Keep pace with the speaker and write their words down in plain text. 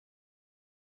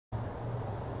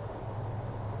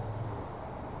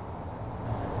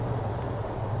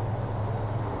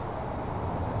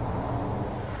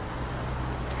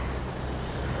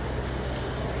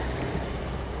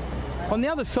On the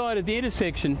other side of the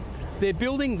intersection, they're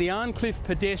building the Arncliffe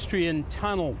Pedestrian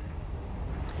Tunnel.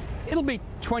 It'll be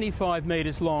 25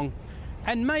 metres long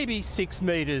and maybe 6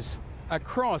 metres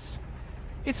across.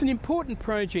 It's an important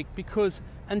project because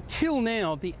until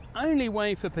now, the only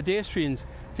way for pedestrians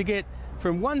to get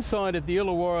from one side of the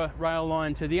Illawarra rail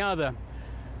line to the other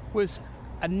was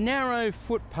a narrow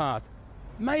footpath,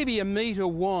 maybe a metre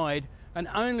wide, and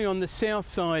only on the south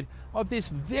side of this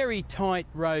very tight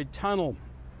road tunnel.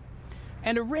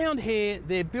 And around here,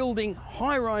 they're building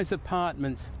high-rise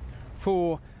apartments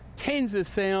for tens of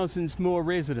thousands more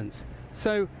residents.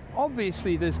 So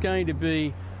obviously there's going to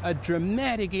be a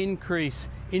dramatic increase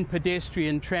in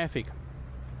pedestrian traffic.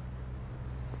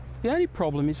 The only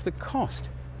problem is the cost,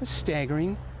 a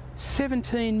staggering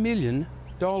 $17 million.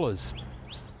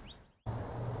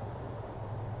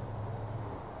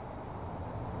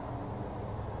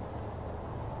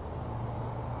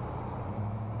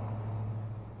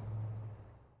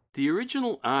 The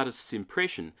original artist's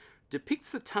impression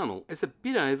depicts the tunnel as a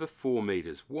bit over 4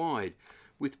 metres wide,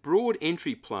 with broad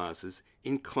entry plazas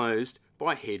enclosed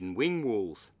by head and wing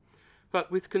walls. But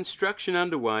with construction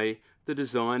underway, the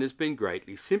design has been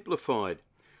greatly simplified.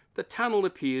 The tunnel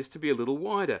appears to be a little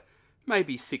wider,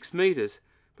 maybe 6 metres,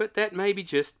 but that may be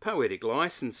just poetic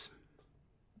licence.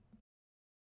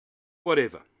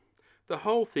 Whatever. The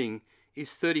whole thing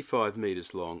is 35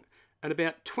 metres long and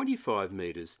about 25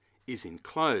 metres is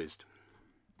enclosed.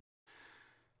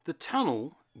 The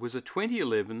tunnel was a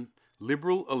 2011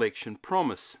 Liberal election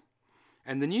promise,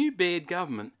 and the new Baird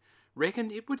government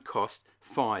reckoned it would cost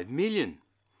 $5 million.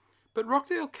 But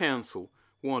Rockdale Council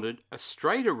wanted a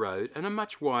straighter road and a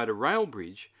much wider rail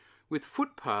bridge with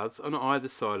footpaths on either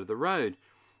side of the road,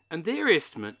 and their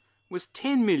estimate was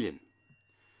 $10 million.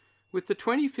 With the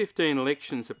 2015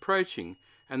 elections approaching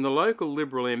and the local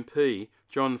Liberal MP,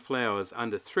 John Flowers,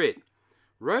 under threat,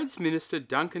 Roads Minister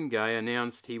Duncan Gay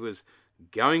announced he was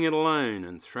going it alone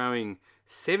and throwing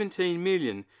 $17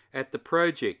 million at the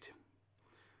project.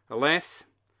 Alas,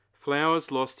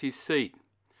 Flowers lost his seat.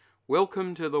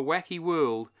 Welcome to the wacky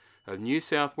world of New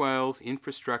South Wales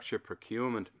infrastructure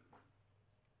procurement.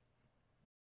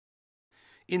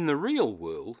 In the real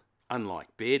world,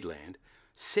 unlike Bairdland,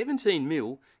 17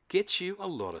 mil gets you a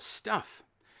lot of stuff.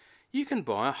 You can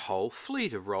buy a whole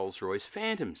fleet of Rolls Royce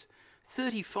Phantoms,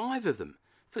 35 of them,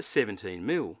 for 17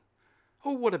 mil.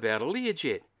 Or what about a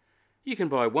Learjet? You can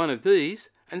buy one of these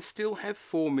and still have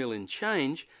 4 mil in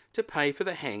change to pay for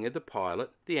the hangar, the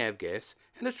pilot, the avgas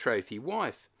and a trophy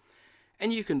wife.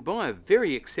 And you can buy a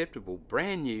very acceptable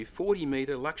brand new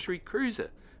 40-metre luxury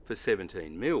cruiser for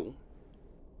 17 mil.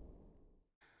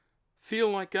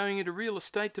 Feel like going into real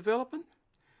estate development?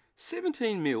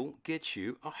 17 mil gets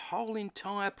you a whole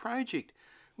entire project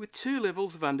with 2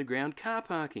 levels of underground car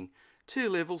parking, 2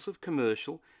 levels of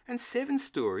commercial and 7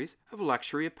 stories of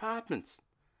luxury apartments.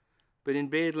 But in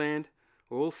Bairdland,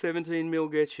 all 17 mil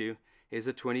gets you is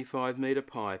a 25-metre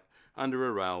pipe under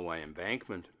a railway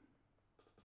embankment.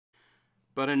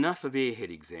 But enough of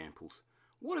airhead examples.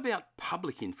 What about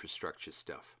public infrastructure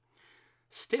stuff?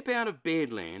 Step out of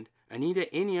Bairdland and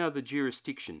into any other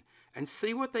jurisdiction and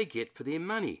see what they get for their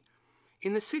money.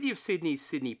 In the City of Sydney's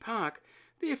Sydney Park,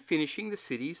 they're finishing the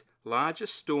city's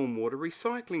largest stormwater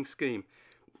recycling scheme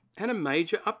and a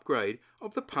major upgrade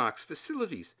of the park's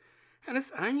facilities, and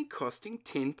it's only costing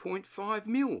 10.5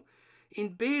 mil.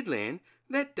 In Bairdland,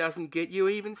 that doesn't get you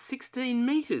even 16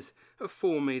 metres of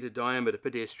 4-metre diameter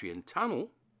pedestrian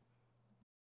tunnel.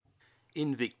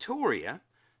 In Victoria,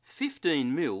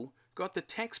 15 mil got the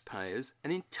taxpayers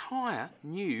an entire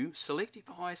new selective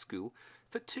high school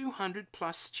for 200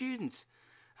 plus students.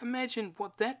 Imagine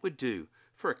what that would do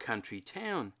for a country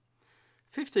town.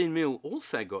 15 mil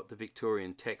also got the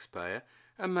Victorian taxpayer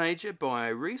a major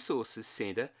bioresources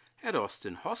centre at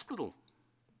Austin Hospital.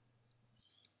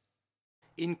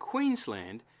 In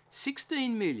Queensland,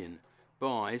 16 million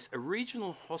buys a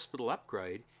regional hospital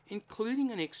upgrade,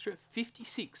 including an extra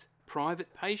 56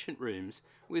 private patient rooms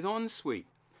with ensuite.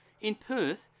 In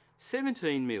Perth,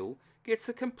 17 mil gets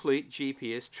a complete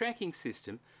GPS tracking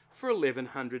system for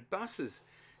 1,100 buses.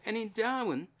 And in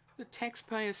Darwin, the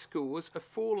taxpayer scores a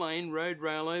 4-lane road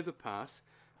rail overpass,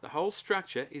 the whole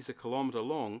structure is 1 kilometre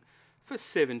long, for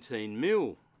 17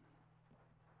 mil.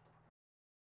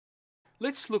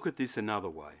 Let's look at this another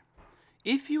way.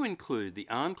 If you include the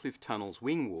Arncliffe Tunnel's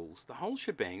wing walls, the whole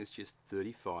shebang is just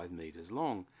 35 metres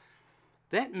long.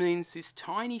 That means this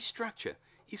tiny structure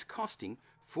is costing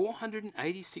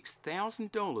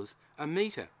 $486,000 a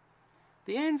metre.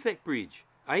 The Anzac Bridge,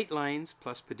 8 lanes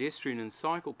plus pedestrian and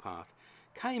cycle path,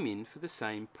 came in for the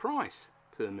same price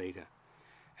per metre.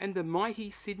 And the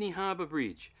mighty Sydney Harbour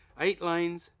Bridge, 8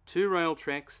 lanes, 2 rail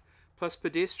tracks, plus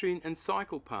pedestrian and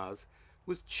cycle paths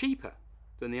was cheaper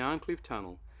than the Arncliffe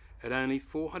Tunnel at only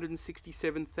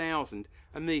 $467,000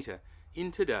 a metre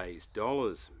in today's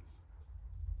dollars.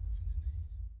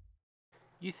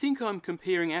 You think I'm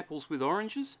comparing apples with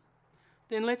oranges?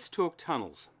 Then let's talk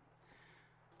tunnels.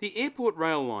 The Airport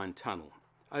Rail Line tunnel,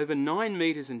 over 9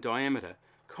 metres in diameter,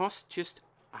 cost just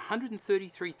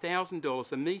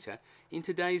 $133,000 a metre in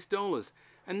today's dollars,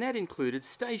 and that included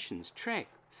stations, track,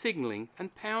 signalling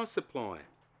and power supply.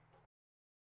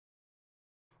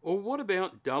 Or what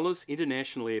about Dulles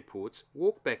International Airport's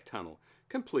walkback tunnel,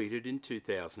 completed in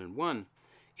 2001?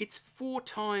 It's 4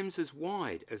 times as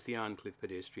wide as the Arncliffe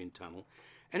Pedestrian Tunnel,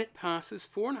 and it passes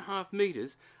 4.5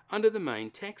 metres under the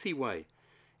main taxiway.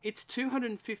 It's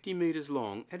 250 metres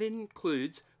long and it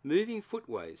includes moving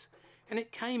footways, and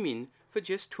it came in for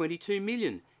just $22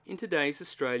 million in today's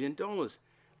Australian dollars.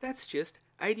 That's just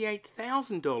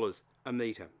 $88,000 a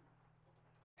metre.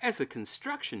 As a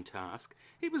construction task,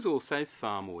 it was also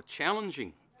far more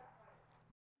challenging.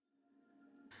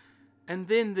 And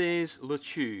then there's Le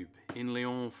Tube in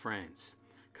Lyon, France,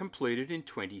 completed in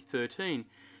 2013.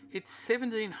 It's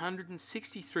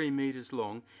 1,763 metres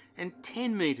long and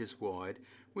 10 metres wide,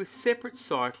 with separate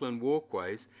cycle and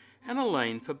walkways and a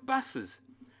lane for buses.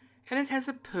 And it has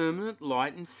a permanent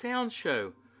light and sound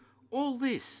show. All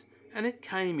this, and it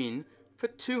came in for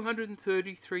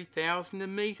 $233,000 a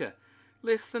metre,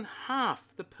 less than half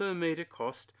the per metre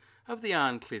cost of the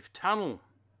Arncliffe Tunnel.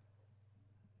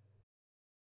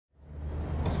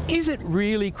 Is it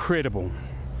really credible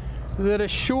that a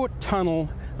short tunnel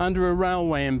under a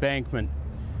railway embankment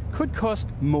could cost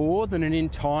more than an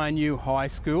entire new high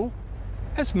school,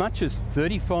 as much as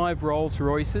 35 Rolls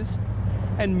Royces,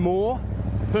 and more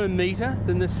per metre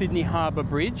than the Sydney Harbour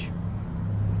Bridge?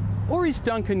 Or is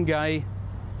Duncan Gay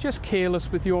just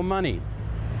careless with your money?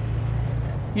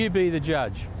 You be the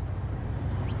judge.